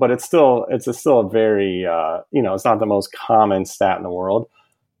Cardinal, but it's still a very, it's not the most common stat in the world.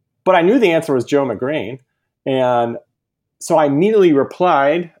 But I knew the answer was Joe Magrane. And so I immediately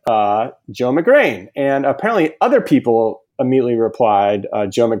replied, Joe Magrane. And apparently other people immediately replied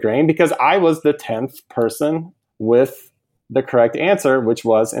Joe Magrane because I was the 10th person with the correct answer, which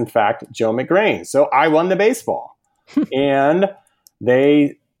was, in fact, Joe Magrane. So I won the baseball. And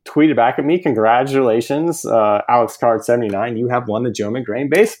they tweeted back at me, congratulations, Alex Card 79, you have won the Joe Magrane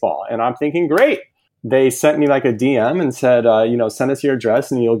baseball. And I'm thinking, great. They sent me a DM and said, send us your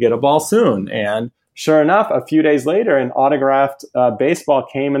address and you'll get a ball soon. And sure enough, a few days later, an autographed baseball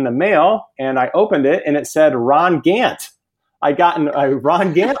came in the mail, and I opened it, and it said Ron Gant. I got a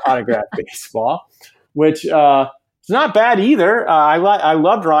Ron Gant autographed baseball, which is not bad either. I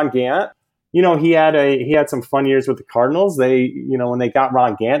loved Ron Gant. He had some fun years with the Cardinals. They, when they got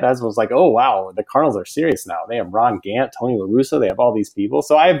Ron Gant, that was oh wow, the Cardinals are serious now. They have Ron Gant, Tony La Russa. They have all these people.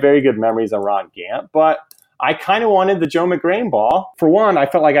 So I have very good memories of Ron Gant, but I kind of wanted the Joe Magrane ball. For one, I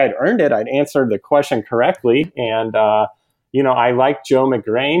felt like I'd earned it. I'd answered the question correctly. And, I liked Joe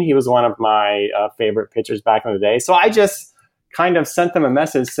Magrane. He was one of my favorite pitchers back in the day. So I just kind of sent them a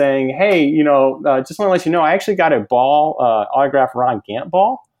message saying, hey, just want to let you know, I actually got a ball, autographed Ron Gant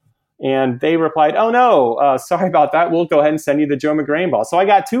ball. And they replied, oh, no, sorry about that. We'll go ahead and send you the Joe Magrane ball. So I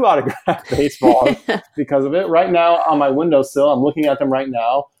got 2 autographed baseballs because of it. Right now on my windowsill, I'm looking at them right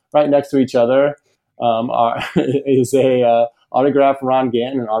now, right next to each other. Is a autographed Ron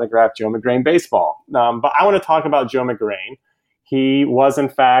Gant and an autographed Joe Magrane baseball. But I want to talk about Joe Magrane. He was, in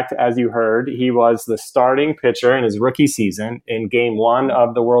fact, as you heard, he was the starting pitcher in his rookie season in Game 1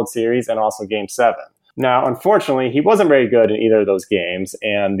 of the World Series and also Game 7. Now, unfortunately, he wasn't very good in either of those games,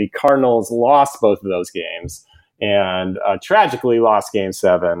 and the Cardinals lost both of those games and tragically lost Game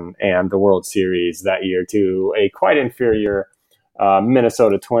 7 and the World Series that year to a quite inferior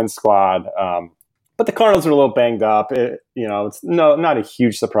Minnesota Twins squad. But the Cardinals are a little banged up. It's not a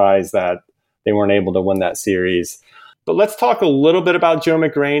huge surprise that they weren't able to win that series. But let's talk a little bit about Joe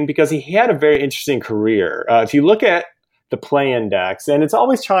Magrane, because he had a very interesting career. If you look at the play index, and it's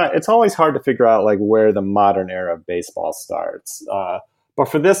always hard to figure out like where the modern era of baseball starts. But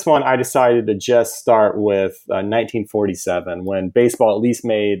for this one, I decided to just start with 1947, when baseball at least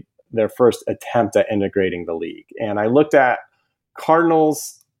made their first attempt at integrating the league. And I looked at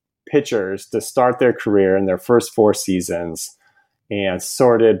Cardinals pitchers to start their career in their first 4 seasons and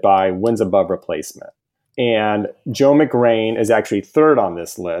sorted by wins above replacement. And Joe Magrane is actually third on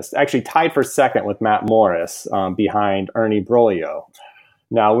this list, actually tied for second with Matt Morris, behind Ernie Broglio.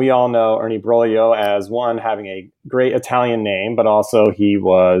 Now, we all know Ernie Broglio as one, having a great Italian name, but also he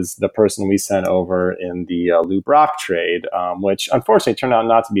was the person we sent over in the Lou Brock trade, which unfortunately turned out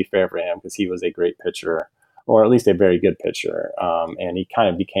not to be fair for him, because he was a great pitcher, or at least a very good pitcher. And he kind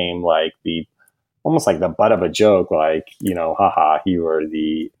of became like almost like the butt of a joke, like, haha, you were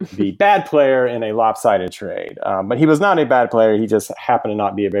the bad player in a lopsided trade. But he was not a bad player. He just happened to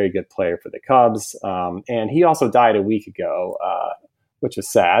not be a very good player for the Cubs. And he also died a week ago, which was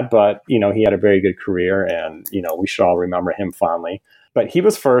sad, but, he had a very good career, and, we should all remember him fondly. But he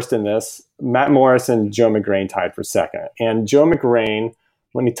was first in this. Matt Morris and Joe Magrane tied for second. And Joe Magrane,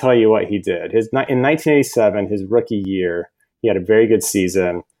 let me tell you what he did. In 1987, his rookie year, he had a very good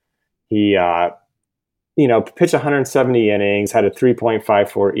season. He, pitched 170 innings, had a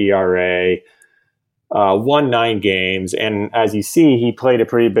 3.54 ERA, won 9 games. And as you see, he played a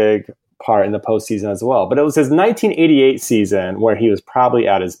pretty big part in the postseason as well. But it was his 1988 season where he was probably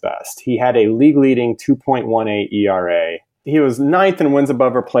at his best. He had a league-leading 2.18 ERA. He was 9th in wins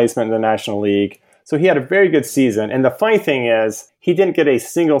above replacement in the National League. So he had a very good season. And the funny thing is, he didn't get a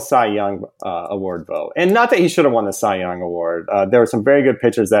single Cy Young award vote. And not that he should have won the Cy Young award. There were some very good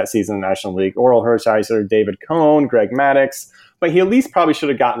pitchers that season in the National League. Orel Hershiser, David Cone, Greg Maddux. But he at least probably should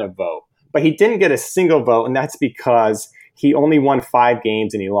have gotten a vote. But he didn't get a single vote, and that's because he only won 5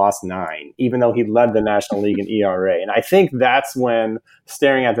 games and he lost 9, even though he led the National League in ERA. And I think that's when,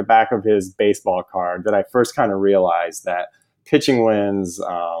 staring at the back of his baseball card, that I first kind of realized that pitching wins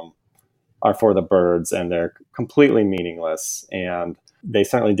are for the birds, and they're completely meaningless. And they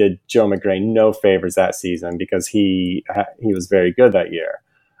certainly did Joe Magrane no favors that season, because he was very good that year.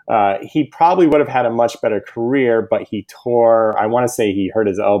 He probably would have had a much better career, but he I want to say he hurt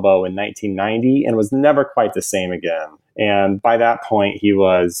his elbow in 1990 and was never quite the same again. And by that point, he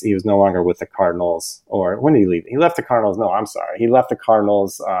was no longer with the Cardinals. Or when did he leave? He left the Cardinals. No, I'm sorry. He left the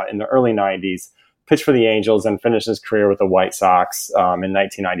Cardinals in the early 90s, pitched for the Angels, and finished his career with the White Sox in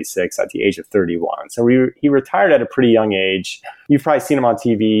 1996 at the age of 31. So he retired at a pretty young age. You've probably seen him on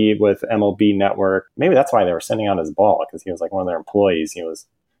TV with MLB Network. Maybe that's why they were sending out his ball, because he was like one of their employees. He was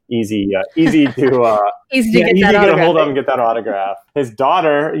easy to get a hold of and get that autograph. His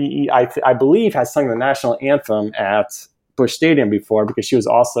daughter, I believe, has sung the national anthem at Busch Stadium before, because she was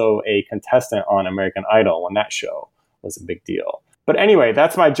also a contestant on American Idol when that show was a big deal. But anyway,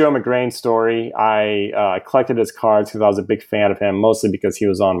 that's my Joe Magrane story. I collected his cards because I was a big fan of him, mostly because he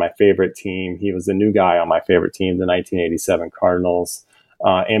was on my favorite team. He was the new guy on my favorite team, the 1987 Cardinals.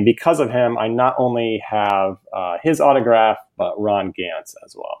 And because of him, I not only have his autograph, but Ron Gant's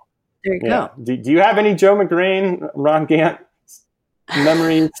as well. There you go. Do you have any Joe Magrane, Ron Gant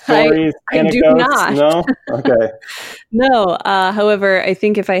memories, stories, I do not. No? Okay. No. However, I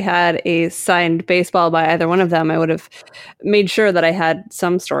think if I had a signed baseball by either one of them, I would have made sure that I had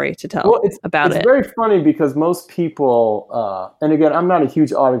some story to tell about it. It's very funny, because most people, and again, I'm not a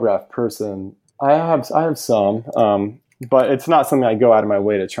huge autograph person. I have some, but it's not something I go out of my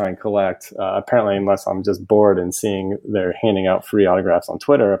way to try and collect, apparently, unless I'm just bored and seeing they're handing out free autographs on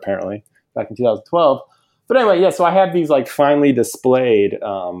Twitter, apparently, back in 2012. But anyway, so I have these like finely displayed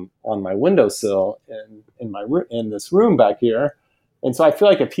on my windowsill in this room back here. And so I feel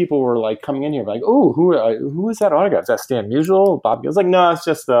like if people were like coming in here, like, oh, who is that autograph? Is that Stan Musial? Bob Gills? Like, no, it's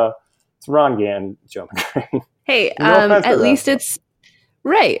just it's Ron Gant, Joe Magrane. Hey, at least it's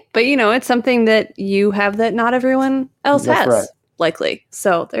right. But, it's something that you have that not everyone else has, right, likely.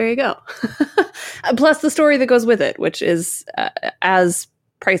 So there you go. Plus the story that goes with it, which is as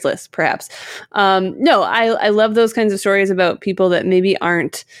priceless, perhaps. No, I love those kinds of stories about people that maybe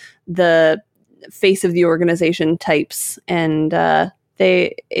aren't the face of the organization types. And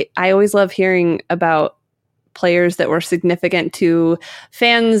I always love hearing about players that were significant to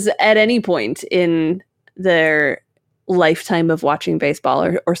fans at any point in their lifetime of watching baseball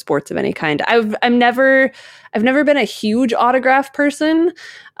or sports of any kind. I've never been a huge autograph person.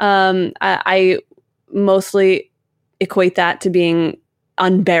 I mostly equate that to being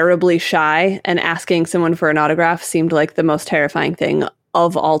unbearably shy, and asking someone for an autograph seemed like the most terrifying thing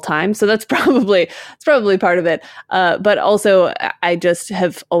of all time. So that's probably part of it. But also, I just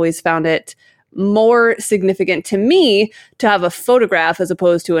have always found it more significant to me to have a photograph as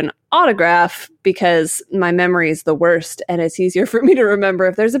opposed to an autograph, because my memory is the worst and it's easier for me to remember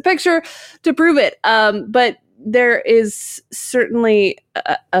if there's a picture to prove it. But there is certainly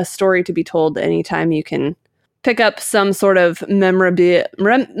a story to be told anytime you can pick up some sort of memorabilia.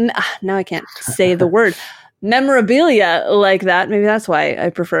 Now I can't say the word. Memorabilia like that. Maybe that's why I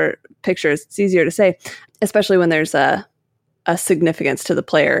prefer pictures. It's easier to say, especially when there's a significance to the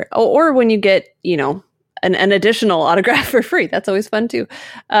player, or when you get, an additional autograph for free. That's always fun too.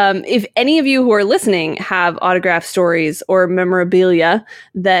 If any of you who are listening have autograph stories or memorabilia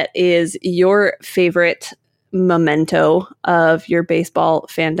that is your favorite memento of your baseball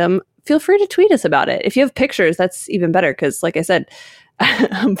fandom, feel free to tweet us about it. If you have pictures, that's even better, because like I said,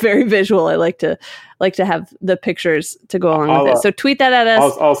 I'm very visual. I like to have the pictures to go along with it. So tweet that at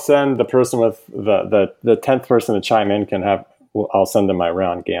us. I'll send the person with the 10th person to chime in can have. I'll send them my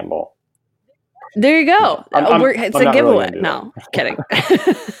round gamble. There you go. It's a giveaway. Really no, kidding.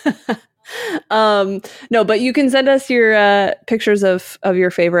 No, but you can send us your pictures of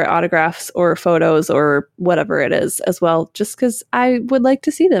your favorite autographs or photos or whatever it is as well, just because I would like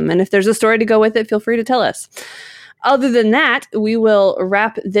to see them. And if there's a story to go with it, feel free to tell us. Other than that, we will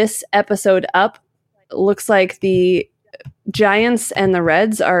wrap this episode up. Looks like the Giants and the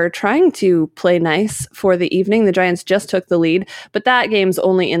Reds are trying to play nice for the evening. The Giants just took the lead, but that game's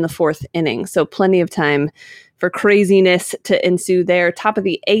only in the 4th inning, so plenty of time for craziness to ensue there. Top of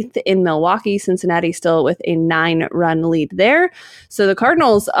the 8th in Milwaukee. Cincinnati still with a 9-run lead there. So the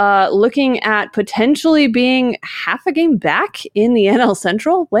Cardinals looking at potentially being half a game back in the NL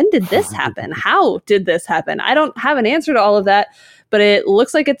Central. When did this happen? How did this happen? I don't have an answer to all of that, but it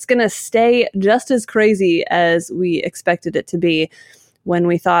looks like it's going to stay just as crazy as we expected it to be when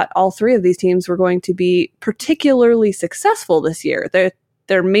we thought all 3 of these teams were going to be particularly successful this year.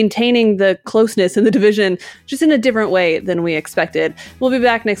 They're maintaining the closeness in the division just in a different way than we expected. We'll be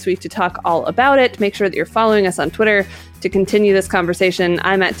back next week to talk all about it. Make sure that you're following us on Twitter to continue this conversation.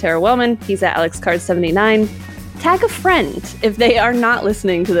 I'm at Tara Wellman. He's at AlexCard79. Tag a friend if they are not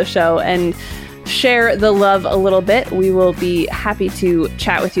listening to the show and share the love a little bit. We will be happy to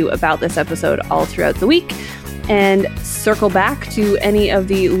chat with you about this episode all throughout the week and circle back to any of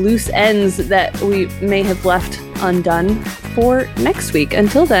the loose ends that we may have left undone for next week.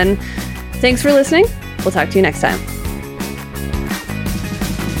 Until then, thanks for listening. We'll talk to you next time.